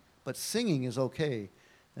talking, but singing is okay.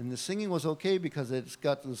 And the singing was okay because it's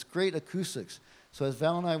got this great acoustics. So as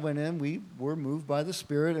Val and I went in, we were moved by the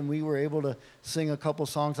Spirit, and we were able to sing a couple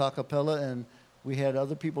songs a cappella, and we had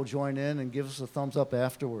other people join in and give us a thumbs up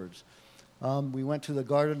afterwards. We went to the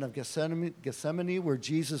Garden of Gethsemane, where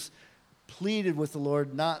Jesus pleaded with the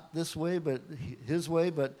Lord, not this way, but his way.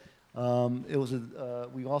 But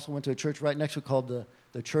we also went to a church right next to it called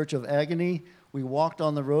the Church of Agony. We walked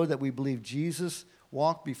on the road that we believe Jesus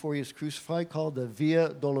walked before he was crucified, called the Via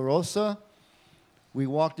Dolorosa. We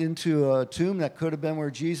walked into a tomb that could have been where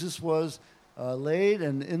Jesus was laid,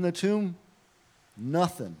 and in the tomb,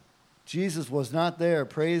 nothing. Jesus was not there.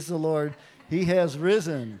 Praise the Lord. He has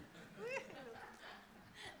risen.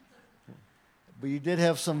 We did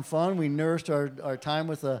have some fun. We nourished our time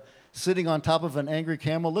with sitting on top of an angry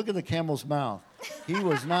camel. Look at the camel's mouth. He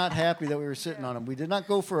was not happy that we were sitting on him. We did not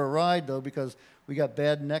go for a ride, though, because we got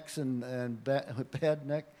bad necks and bad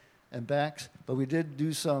neck and backs. But we did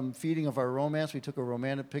do some feeding of our romance. We took a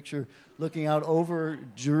romantic picture looking out over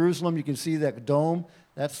Jerusalem. You can see that dome.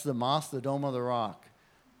 That's the mosque, the Dome of the Rock,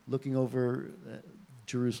 looking over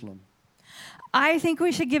Jerusalem. I think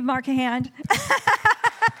we should give Mark a hand.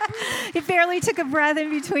 He barely took a breath in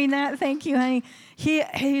between that. Thank you, honey.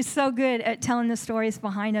 He's so good at telling the stories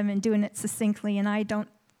behind him and doing it succinctly, and I don't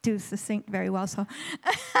do succinct very well. So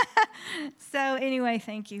anyway,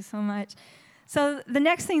 thank you so much. So the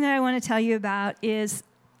next thing that I want to tell you about is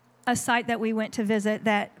a site that we went to visit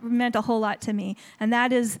that meant a whole lot to me, and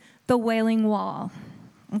that is the Wailing Wall.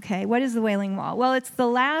 Okay, what is the Wailing Wall? Well, it's the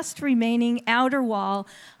last remaining outer wall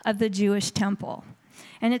of the Jewish temple.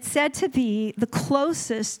 And it's said to be the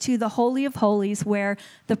closest to the Holy of Holies, where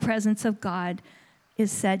the presence of God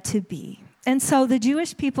is said to be. And so the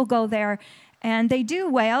Jewish people go there, and they do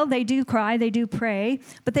wail, they do cry, they do pray,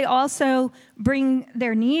 but they also bring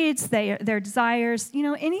their needs, their desires,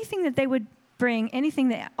 anything that they would bring, anything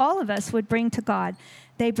that all of us would bring to God,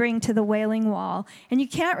 they bring to the Wailing Wall. And you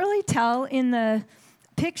can't really tell in the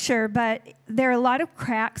picture, but there are a lot of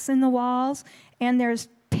cracks in the walls, and there's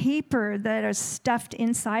paper that are stuffed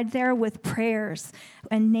inside there with prayers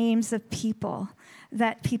and names of people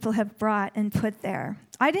that people have brought and put there.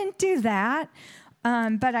 I didn't do that,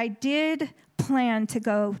 but I did plan to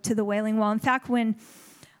go to the Wailing Wall. In fact, when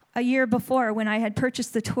a year before, when I had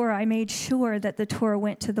purchased the tour, I made sure that the tour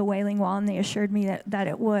went to the Wailing Wall, and they assured me that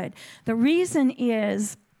it would. The reason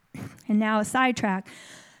is, and now a sidetrack,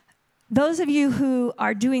 those of you who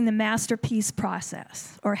are doing the masterpiece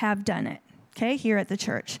process or have done it, okay, here at the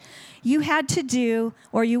church, you had to do,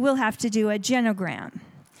 or you will have to do, a genogram.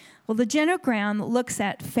 Well, the genogram looks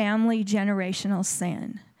at family generational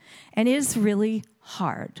sin, and it is really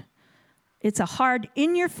hard. It's a hard,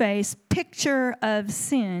 in-your-face picture of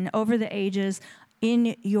sin over the ages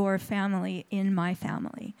in your family, in my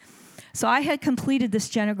family. So I had completed this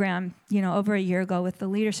genogram, over a year ago with the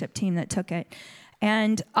leadership team that took it.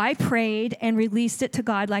 And I prayed and released it to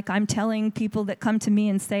God, like I'm telling people that come to me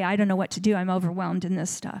and say, I don't know what to do, I'm overwhelmed in this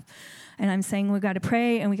stuff. And I'm saying we've got to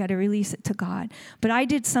pray and we've got to release it to God. But I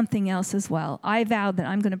did something else as well. I vowed that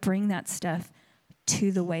I'm going to bring that stuff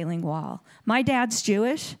to the Wailing Wall. My dad's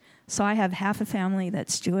Jewish, so I have half a family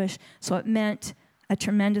that's Jewish, so it meant a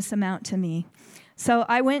tremendous amount to me. So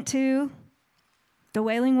I went to the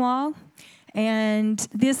Wailing Wall, and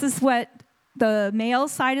this is what the male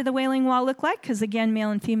side of the Wailing Wall looked like, because again,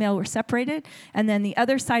 male and female were separated. And then the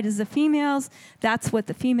other side is the females. That's what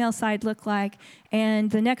the female side looked like.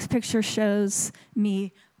 And the next picture shows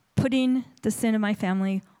me putting the sin of my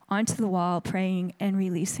family onto the wall, praying and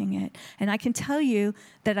releasing it. And I can tell you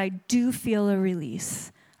that I do feel a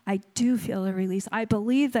release. I do feel a release. I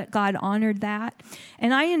believe that God honored that.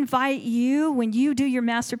 And I invite you, when you do your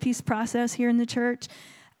masterpiece process here in the church,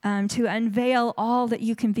 to unveil all that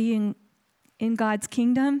you can be in God's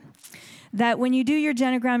kingdom, that when you do your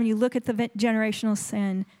genogram and you look at the generational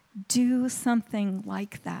sin, do something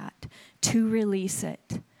like that to release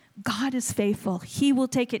it. God is faithful. He will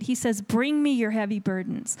take it. He says, bring me your heavy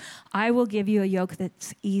burdens. I will give you a yoke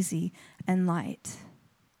that's easy and light.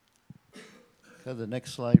 Okay, the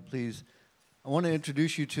next slide, please. I want to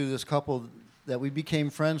introduce you to this couple that we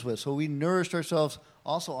became friends with. So we nourished ourselves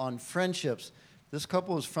also on friendships. This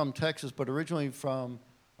couple is from Texas, but originally from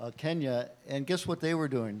Kenya. And guess what they were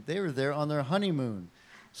doing? They were there on their honeymoon.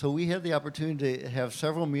 So we had the opportunity to have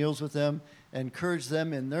several meals with them, encourage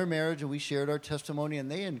them in their marriage, and we shared our testimony, and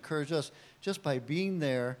they encouraged us just by being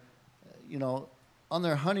there, on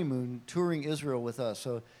their honeymoon, touring Israel with us.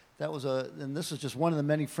 So that was and this is just one of the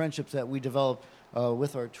many friendships that we developed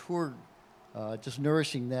with our tour, just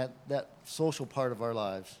nourishing that social part of our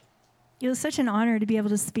lives. It was such an honor to be able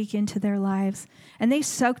to speak into their lives, and they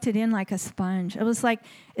soaked it in like a sponge. It was like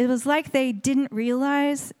they didn't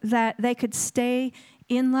realize that they could stay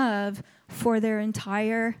in love for their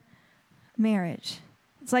entire marriage.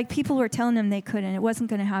 It's like people were telling them they couldn't. It wasn't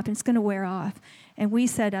going to happen. It's going to wear off. And we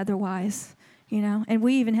said otherwise, And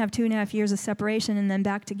we even have 2.5 years of separation and then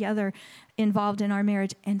back together involved in our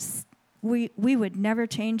marriage. And we would never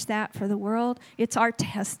change that for the world. It's our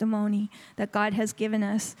testimony that God has given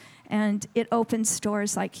us. And it opens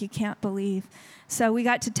doors like you can't believe. So we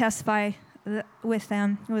got to testify with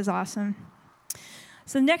them. It was awesome.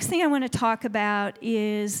 So the next thing I want to talk about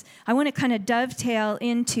is I want to kind of dovetail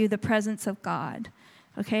into the presence of God.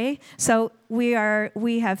 Okay? So we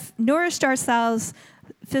have nourished ourselves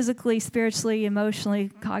physically, spiritually, emotionally,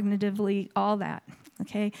 cognitively, all that.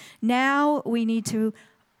 Okay? Now we need to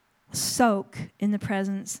soak in the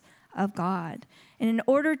presence of God. And in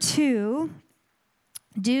order to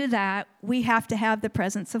do that, we have to have the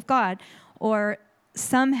presence of God, or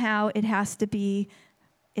somehow it has to be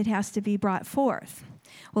brought forth.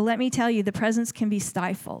 Well, let me tell you, the presence can be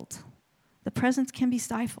stifled. The presence can be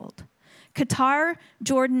stifled. Qatar,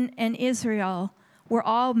 Jordan, and Israel were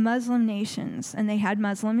all Muslim nations, and they had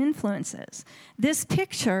Muslim influences. This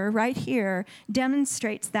picture right here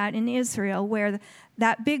demonstrates that in Israel, where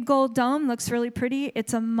that big gold dome looks really pretty.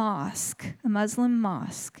 It's a mosque, a Muslim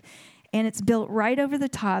mosque, and it's built right over the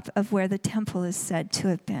top of where the temple is said to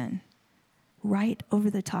have been. Right over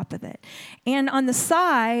the top of it. And on the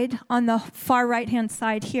side, on the far right-hand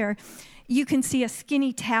side here, you can see a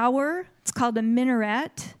skinny tower. It's called a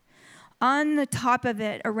minaret. On the top of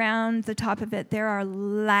it, around the top of it, there are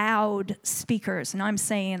loud speakers. And I'm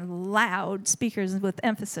saying loud speakers with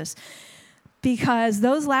emphasis, because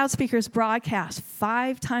those loudspeakers broadcast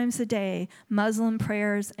 5 times a day Muslim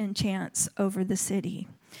prayers and chants over the city.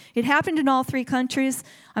 It happened in all 3 countries.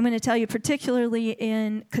 I'm going to tell you, particularly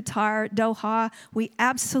in Qatar, Doha, we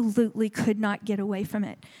absolutely could not get away from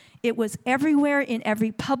it. It was everywhere, in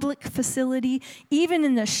every public facility, even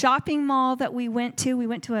in the shopping mall that we went to. We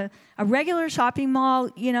went to a regular shopping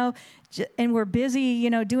mall, and we're busy,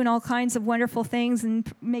 doing all kinds of wonderful things and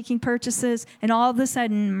making purchases. And all of a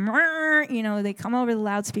sudden, they come over the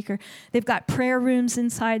loudspeaker. They've got prayer rooms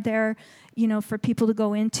inside there, for people to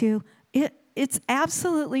go into. it's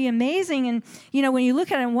absolutely amazing. And, when you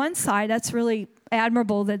look at it on one side, that's really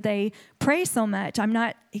admirable that they pray so much. I'm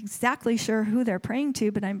not exactly sure who they're praying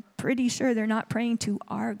to, but I'm pretty sure they're not praying to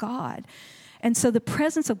our God. And so the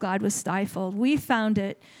presence of God was stifled. We found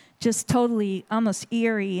it just totally almost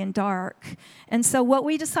eerie and dark. And so what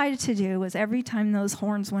we decided to do was every time those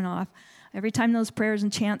horns went off, every time those prayers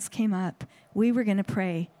and chants came up, we were going to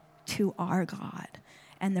pray to our God.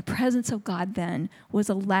 And the presence of God then was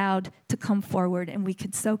allowed to come forward, and we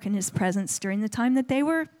could soak in his presence during the time that they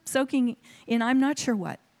were soaking in I'm not sure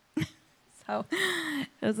what. So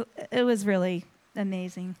it was really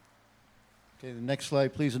amazing. Okay, the next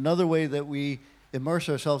slide, please. Another way that we immerse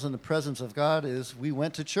ourselves in the presence of God is we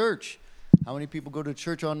went to church. How many people go to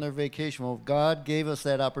church on their vacation? Well, God gave us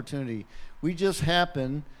that opportunity. We just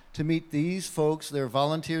happened to meet these folks. They're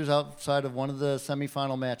volunteers outside of one of the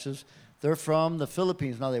semifinal matches. They're from the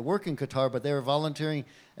Philippines. Now, they work in Qatar, but they were volunteering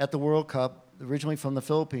at the World Cup, originally from the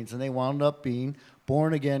Philippines, and they wound up being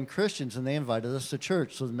born-again Christians, and they invited us to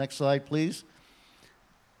church. So the next slide, please.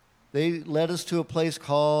 They led us to a place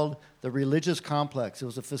called the Religious Complex. It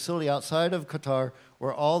was a facility outside of Qatar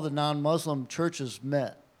where all the non-Muslim churches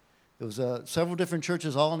met. It was several different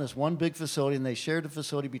churches all in this one big facility, and they shared the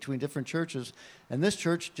facility between different churches. And this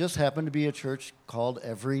church just happened to be a church called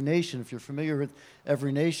Every Nation. If you're familiar with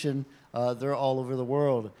Every Nation, they're all over the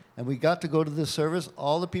world. And we got to go to this service.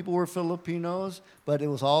 All the people were Filipinos, but it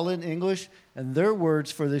was all in English. And their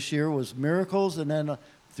words for this year was miracles, and then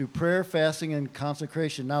through prayer, fasting, and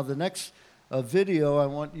consecration. Now, the next video, I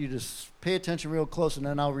want you to pay attention real close, and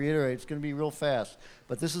then I'll reiterate. It's going to be real fast.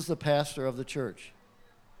 But this is the pastor of the church.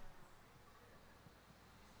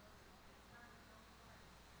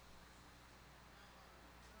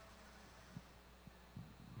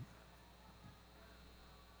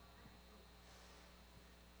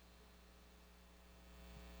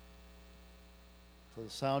 So the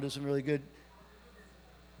sound isn't really good.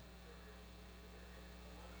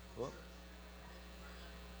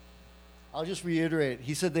 I'll just reiterate.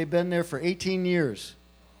 He said they've been there for 18 years.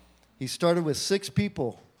 He started with 6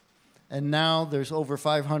 people, and now there's over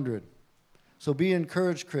 500. So be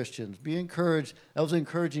encouraged, Christians. Be encouraged. That was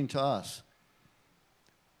encouraging to us.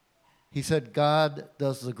 He said God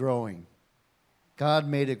does the growing. God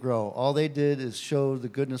made it grow. All they did is show the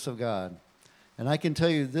goodness of God. And I can tell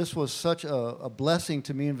you, this was such a blessing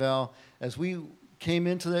to me and Val as we came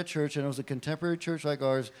into that church, and it was a contemporary church like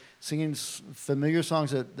ours, singing familiar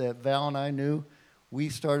songs that Val and I knew. We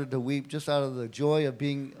started to weep just out of the joy of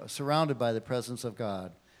being surrounded by the presence of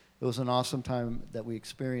God. It was an awesome time that we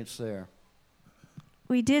experienced there.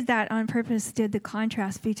 We did that on purpose, did the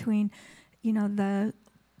contrast between,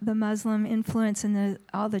 the Muslim influence and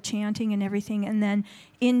all the chanting and everything, and then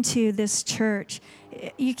into this church.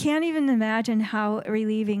 You can't even imagine how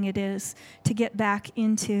relieving it is to get back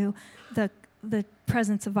into the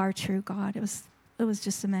presence of our true God. It was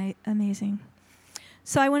just amazing.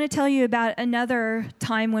 So I want to tell you about another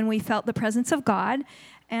time when we felt the presence of God,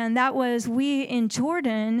 and that was we in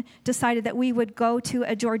Jordan decided that we would go to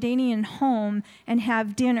a Jordanian home and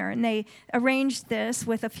have dinner, and they arranged this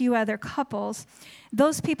with a few other couples.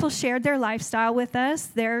 Those people shared their lifestyle with us,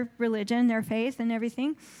 their religion, their faith, and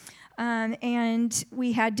everything, and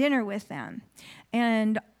we had dinner with them.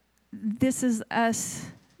 And this is us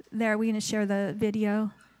there. We're going to share the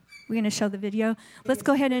video. We're going to show the video. Let's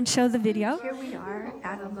go ahead and show the video. Here we are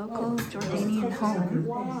at a local Jordanian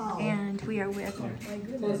home, and we are with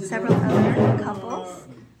several other couples,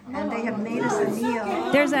 and they have made us a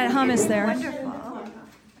meal. There's that hummus there. Wonderful.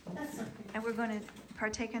 And we're going to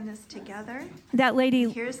partake in this together. That lady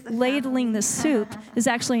ladling the soup is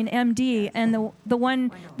actually an MD, and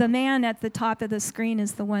the man at the top of the screen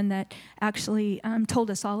is the one that actually told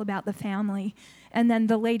us all about the family. And then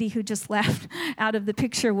the lady who just left out of the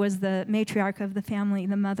picture was the matriarch of the family,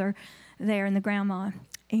 the mother there and the grandma.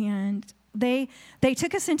 And they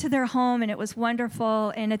took us into their home, and it was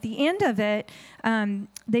wonderful. And at the end of it,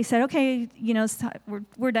 they said, okay,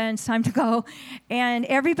 we're done. It's time to go. And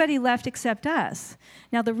everybody left except us.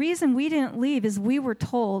 Now, the reason we didn't leave is we were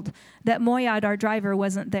told that Moyad, our driver,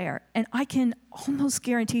 wasn't there. And I can almost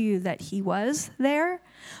guarantee you that he was there.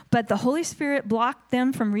 But the Holy Spirit blocked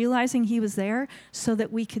them from realizing he was there so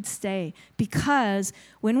that we could stay. Because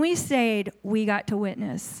when we stayed, we got to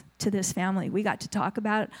witness to this family. We got to talk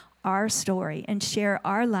about our story and share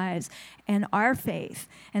our lives and our faith.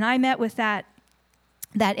 And I met with that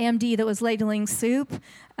MD that was ladling soup.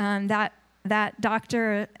 That that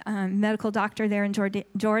doctor, medical doctor there in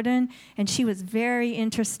Jordan, and she was very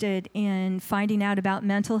interested in finding out about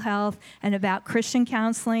mental health and about Christian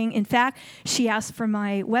counseling. In fact, she asked for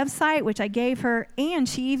my website, which I gave her, and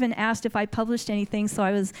she even asked if I published anything, so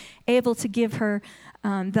I was able to give her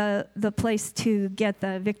the place to get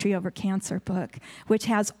the Victory Over Cancer book, which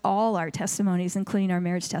has all our testimonies, including our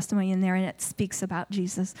marriage testimony in there, and it speaks about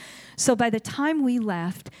Jesus. So by the time we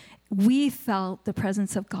left, we felt the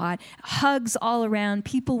presence of God. Hugs all around.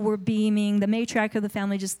 People were beaming. The matriarch of the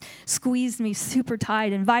family just squeezed me super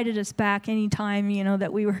tight, invited us back anytime,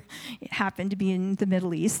 that we happened to be in the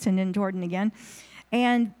Middle East and in Jordan again.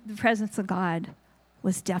 And the presence of God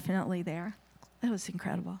was definitely there. It was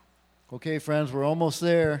incredible. Okay, friends, we're almost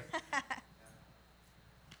there.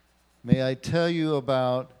 May I tell you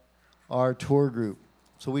about our tour group?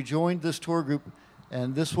 So we joined this tour group,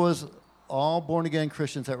 and this was all born-again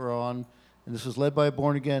Christians that were on, and this was led by a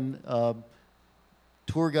born-again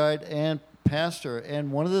tour guide and pastor.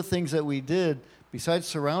 And one of the things that we did, besides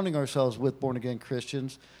surrounding ourselves with born-again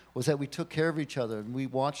Christians, was that we took care of each other, and we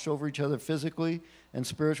watched over each other physically and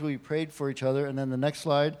spiritually. We prayed for each other. And then the next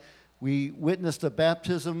slide, we witnessed a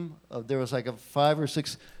baptism. There was like 5 or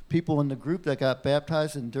 6 people in the group that got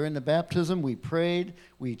baptized, and during the baptism, we prayed,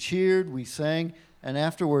 we cheered, we sang, and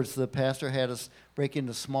afterwards the pastor had us break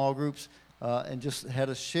into small groups and just had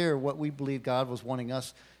us share what we believe God was wanting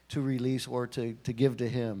us to release or to give to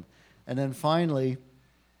him. And then finally,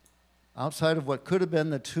 outside of what could have been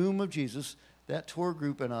the tomb of Jesus, that tour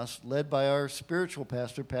group and us, led by our spiritual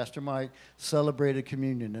pastor, Pastor Mike, celebrated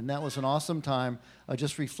communion. And that was an awesome time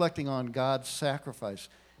just reflecting on God's sacrifice.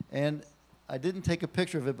 And I didn't take a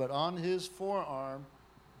picture of it, but on his forearm,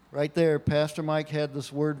 right there, Pastor Mike had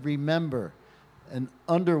this word, remember. And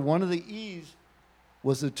under one of the E's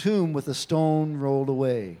was a tomb with a stone rolled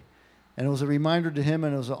away. And it was a reminder to him,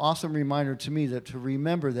 and it was an awesome reminder to me that to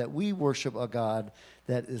remember that we worship a God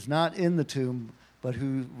that is not in the tomb, but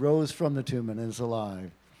who rose from the tomb and is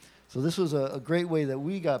alive. So this was a great way that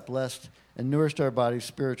we got blessed and nourished our bodies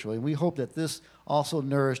spiritually. And we hope that this also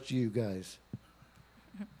nourished you guys.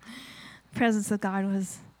 The presence of God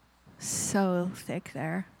was so thick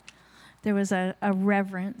there. There was a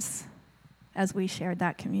reverence as we shared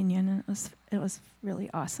that communion, and it was really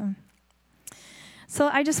awesome. So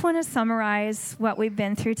I just want to summarize what we've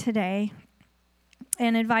been through today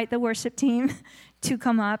and invite the worship team to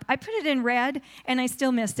come up. I put it in red, and I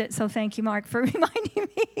still missed it, so thank you, Mark, for reminding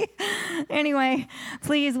me. Anyway,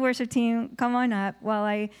 please, worship team, come on up while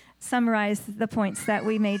I summarize the points that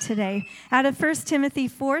we made today. Out of 1 Timothy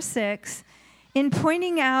 4:6, in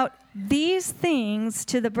pointing out these things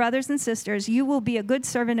to the brothers and sisters, you will be a good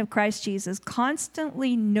servant of Christ Jesus,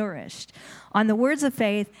 constantly nourished on the words of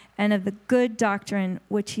faith and of the good doctrine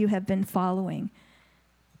which you have been following.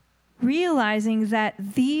 Realizing that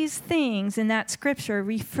these things in that scripture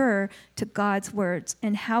refer to God's words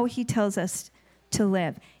and how he tells us to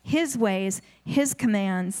live. His ways, his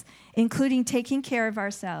commands, including taking care of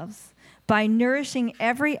ourselves by nourishing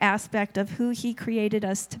every aspect of who he created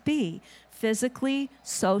us to be. Physically,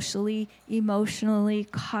 socially, emotionally,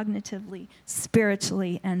 cognitively,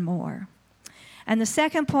 spiritually, and more. And the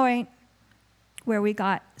second point, where we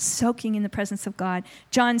got soaking in the presence of God,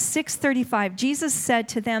 John 6:35, Jesus said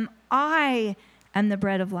to them, I am the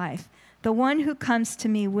bread of life. The one who comes to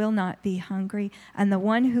me will not be hungry, and the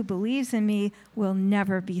one who believes in me will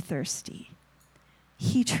never be thirsty.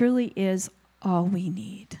 He truly is all we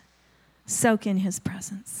need. Soak in his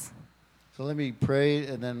presence. So let me pray,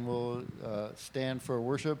 and then we'll stand for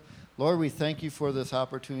worship. Lord, we thank you for this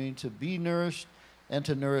opportunity to be nourished and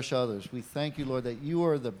to nourish others. We thank you, Lord, that you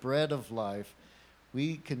are the bread of life.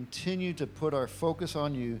 We continue to put our focus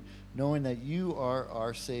on you, knowing that you are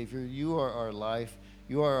our Savior, you are our life,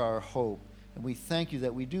 you are our hope. And we thank you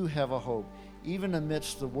that we do have a hope, even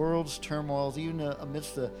amidst the world's turmoils, even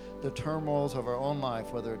amidst the turmoils of our own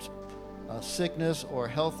life, whether it's sickness or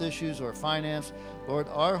health issues or finance. Lord,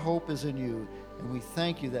 our hope is in you, and we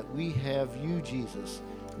thank you that we have you, Jesus,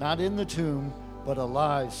 not in the tomb, but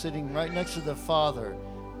alive, sitting right next to the Father,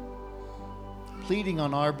 pleading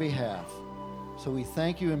on our behalf. So we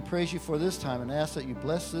thank you and praise you for this time and ask that you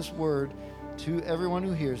bless this word to everyone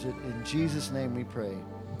who hears it. In Jesus' name we pray.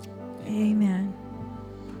 Amen.